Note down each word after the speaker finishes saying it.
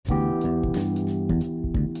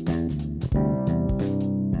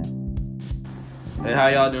Hey, how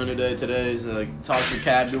y'all doing today? Today's Talk to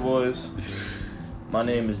Cabby Boys. My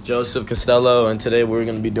name is Joseph Costello, and today we're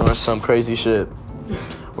going to be doing some crazy shit.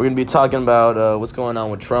 We're going to be talking about what's going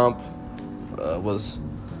on with Trump, was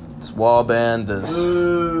this wall ban, this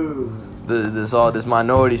all this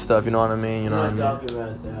minority stuff, you know what I mean? You know what I mean? Talking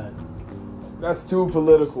about that. That's too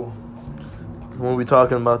political. What are we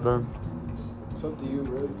talking about then? It's up to you,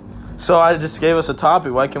 really. So I just gave us a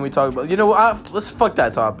topic. Why can't we talk about? You know what? Let's fuck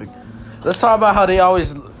that topic. Let's talk about how they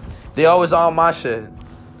always on my shit.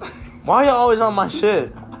 Why y'all always on my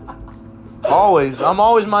shit? Always. I'm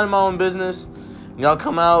always minding my own business. Y'all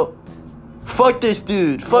come out. Fuck this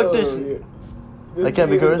dude. Fuck this. Yeah. I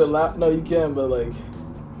can't be cursed? No, you can, but like,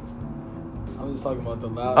 I'm just talking about the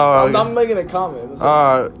loud. Oh, I'm okay. making a comment.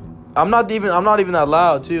 I'm not even that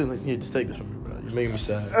loud too. Like, here, just take this from me, bro. You're making me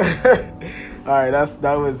sad. All right,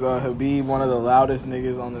 that was Habib, one of the loudest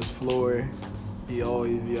niggas on this floor. He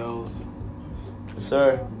always yells.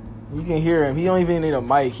 Sir. You can hear him. He don't even need a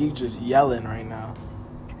mic. He just yelling right now.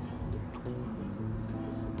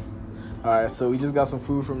 All right, so we just got some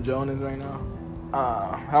food from Jonas right now.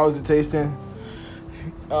 How is it tasting?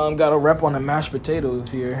 Got a rep on the mashed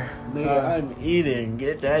potatoes here. Nigga, I'm eating.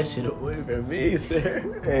 Get that shit away from me,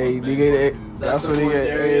 sir. Hey, you get it. That's what he get.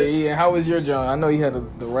 Darius. Hey, Ian, how was your John? I know you had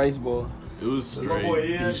the rice bowl. It was straight. boy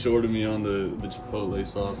Ian. He shorted me on the Chipotle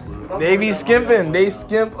sauce. Though. They be skimping. They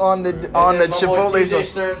skimp on the Chipotle TJ sauce.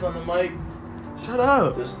 Stearns on the mic. Shut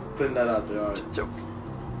up. Just putting that out there. All right.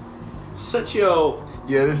 Such yo.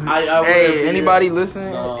 Yeah, this is. I Hey, anybody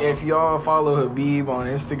listening? No. If y'all follow Habib on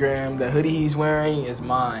Instagram, the hoodie he's wearing is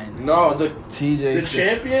mine. No, the TJ.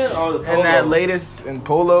 champion or the polo? And that latest in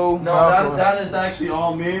polo. No, that is actually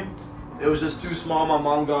all me. It was just too small. My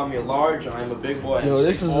mom got me a large. I'm a big boy. I Yo, have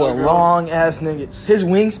this is 6'4" a girls. long ass nigga. His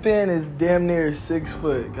wingspan is damn near 6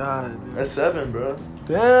 foot. God. That's 7, bro.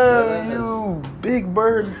 Damn, you big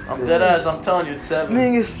bird. I'm dead ass. I'm telling you, it's 7.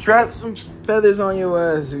 Nigga, strap some feathers on your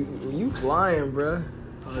ass. You flying, bro.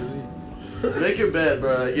 Make your bed,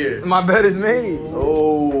 bro. Here. My bed is made.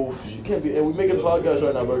 Oh, you can't be. Hey, we're making a podcast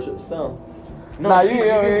right now, bro. Sit down. No, Nah, you're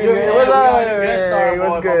what's up? guest star, Hey,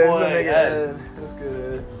 what's boy, good? my boy, It's a nigga, Ed. Ed. What's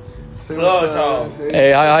good? Say Hello, what's up. Tom. Say-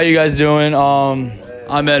 Hey, how you guys doing?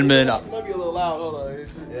 I'm Edmund. You might be a little loud. Hold on.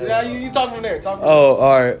 Yeah, you talk from there. Talk from Oh,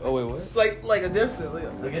 all right. Oh, wait, what? there. Like a distance. Look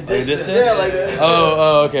at Like a this. distance? Yeah, like that.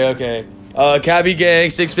 Oh, okay. Cabby Gang,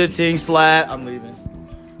 615 slat. I'm leaving.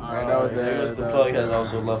 Alright, that was it. The plug has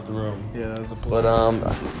also left the room. Yeah, that was a plug.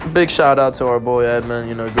 But big shout out to our boy Edmund.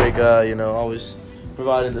 You know, great guy. You know, always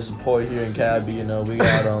providing the support here in Cabby. You know, we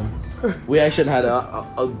got we actually had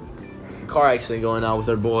a car accident going on with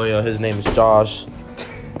our boy. His name is Josh.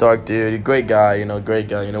 Dark dude, great guy. You know, great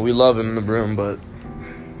guy. You know, we love him in the room, but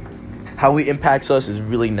how he impacts us is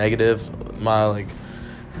really negative.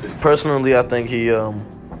 Personally, I think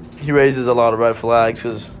he raises a lot of red flags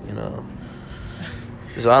because, you know.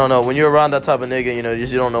 So I don't know. When you're around that type of nigga, you know, you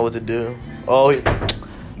don't know what to do.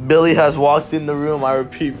 Billy has walked in the room. I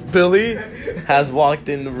repeat, Billy has walked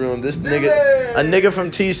in the room. This nigga, a nigga from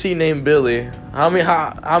TC named Billy. How many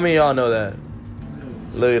of y'all know that?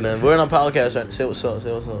 Look at them. We're on a podcast right now. Say what's up.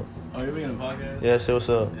 Say what's up. Oh, you're making a podcast? Yeah, say what's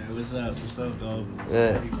up. Yeah, what's up? What's up, dog?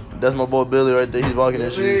 Yeah, that's my boy Billy right there. He's walking in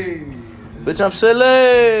shoes. Bitch, I'm silly.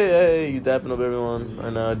 Hey, you dapping up everyone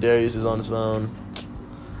right now. Darius is on his phone.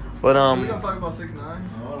 But We gonna talk about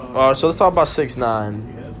 6ix9ine? Alright, so let's talk about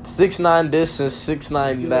 6ix9ine. 6ix9ine this and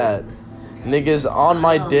 6ix9ine that. Niggas on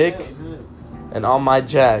my dick and on my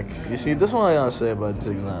jack. You see, this is what I gotta say about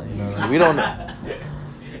 6ix9ine. You know, like, we don't.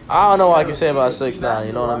 I don't know what I can say about 6ix9ine.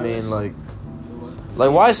 You know what I mean? Like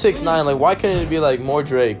why 6ix9ine? Like, why couldn't it be like more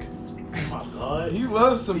Drake? He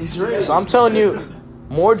loves some Drake. So I'm telling you,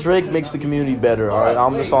 more Drake makes the community better. All right,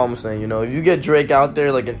 that's all I'm saying. You know, if you get Drake out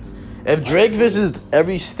there, like. If Drake visits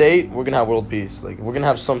every state, we're gonna have world peace. Like, we're gonna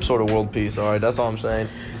have some sort of world peace. All right, that's all I'm saying.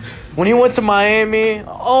 When he went to Miami,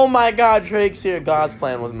 oh my God, Drake's here. God's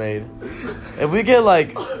plan was made. If we get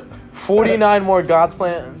like 49 more God's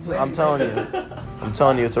plans, I'm telling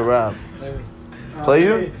you, it's a wrap. Play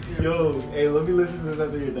you? Yo, hey, let me listen to this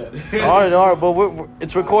after you're done. All right, but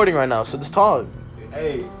it's recording right now, so just talk.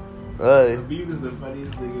 Hey, Hey, Habib is the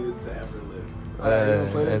funniest nigga to ever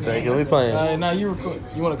live. hey, thank you. We playing. Now you record.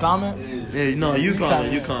 You want to comment? Yeah, no, you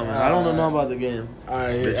comment. You comment. I don't know about the game.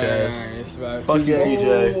 Alright, Bitch ass. it's about Fuck you,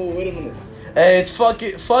 TJ. Whoa, wait a minute. Hey, it's fuck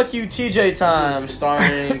you, TJ time,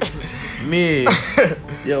 starring me.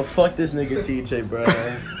 Yo, fuck this nigga TJ, bro.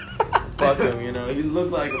 Fuck him, you know. You look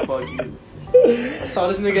like a fuck you. I saw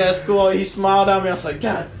this nigga at school. He smiled at me. I was like,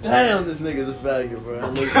 God damn, this nigga's a faggot, bro.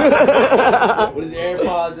 With his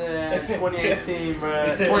AirPods in 2018,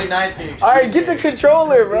 bro. 2019. All right, get the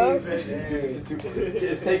controller, bro.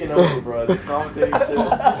 It's taking over, bro. This commentating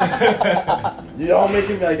shit. Y'all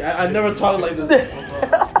making me like I never talked like this.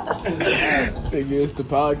 Nigga, it's the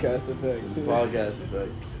podcast effect. Too. Podcast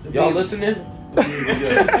effect. Y'all listening?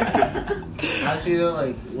 Actually, though,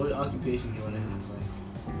 like, what occupation do you want to have? Like,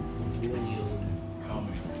 1 year older.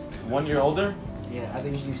 Comedy. 1 year older? Yeah, I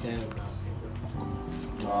think you should do stand up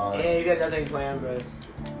comedy. Yeah, you got nothing planned, bro.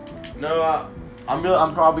 No,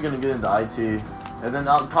 I'm probably gonna get into IT, and then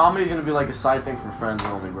comedy's gonna be like a side thing for friends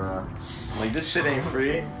only, bro. Like this shit ain't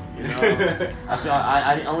free, you know.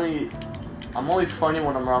 I'm only funny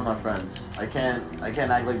when I'm around my friends. I can't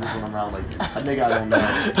act like this when I'm around like a nigga I don't know.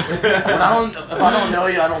 If I don't know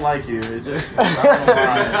you, I don't like you. It's just I don't know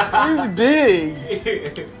why. He's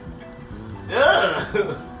big.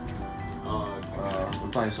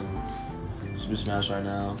 We're playing some Super Smash right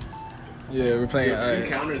now. Yeah, we're playing. You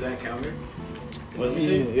counter that counter? What, let me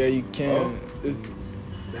see. Yeah, you can.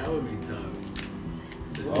 That would be tough.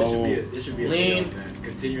 It should be a Lean. video, man.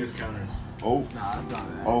 Continuous counters. Oh. Nah, it's not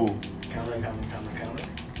that. Oh. Counter.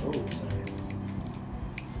 Oh, sorry.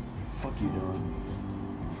 Fuck you doing?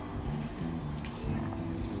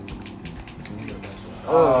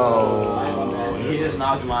 Oh. He just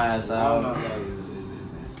knocked my ass out.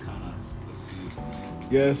 It's kind of. Let's see.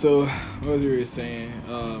 Yeah, so what was we saying?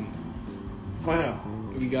 Wow.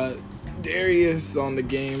 We got Darius on the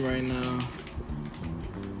game right now.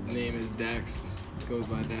 Name is Dax. Goes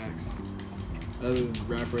by Dax. That's his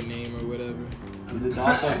rapper name or whatever. He's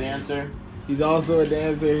also a dancer. He's also a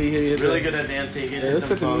dancer. He hit Really good at dancing. He Yeah, hit let's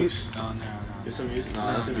them hit the folks. music. No. Get some music. No,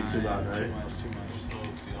 that's gonna be too loud, right? Too much.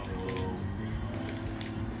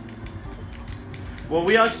 Well,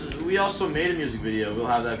 we also made a music video. We'll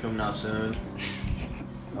have that coming out soon.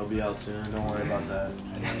 That'll be out soon. Don't worry about that.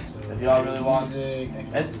 If y'all really want,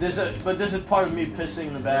 but this is part of me pissing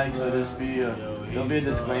in the bag, so there'll be a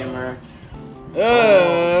disclaimer.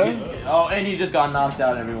 Oh, and he just got knocked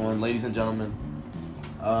out, everyone, ladies and gentlemen.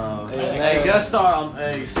 Hey, guest star.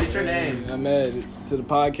 Hey, state your name. Ahmed to the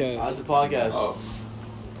podcast. How's the podcast?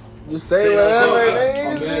 Just say whatever,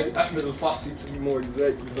 name. Ahmed Al-Fassi to be more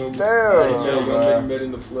exact. You feel me? Damn. Met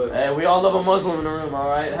in the flesh. Hey, we all love a Muslim in the room, all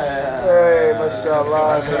right? Hey,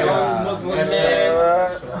 mashallah. Young Muslim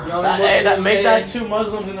man. Make that 2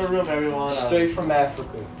 Muslims in the room, everyone. Straight from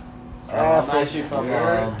Africa. I'm actually from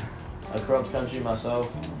a corrupt country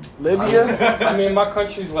myself. Libya? I mean, my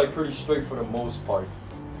country's like pretty straight for the most part.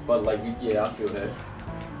 But like, yeah, I feel that.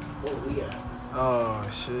 What we got? Oh,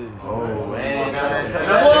 shit. Oh,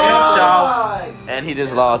 and he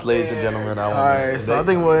just lost, ladies and gentlemen. Alright, so I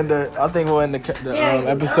think we'll end the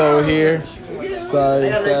episode here. Sorry,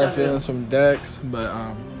 sad feelings from Dex, but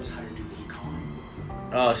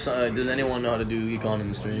does anyone know how to do econ in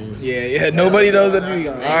the streams? yeah, nobody knows how to do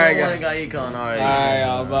econ. Alright, guys. Got econ. Alright,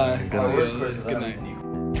 Alright, bye. Good night.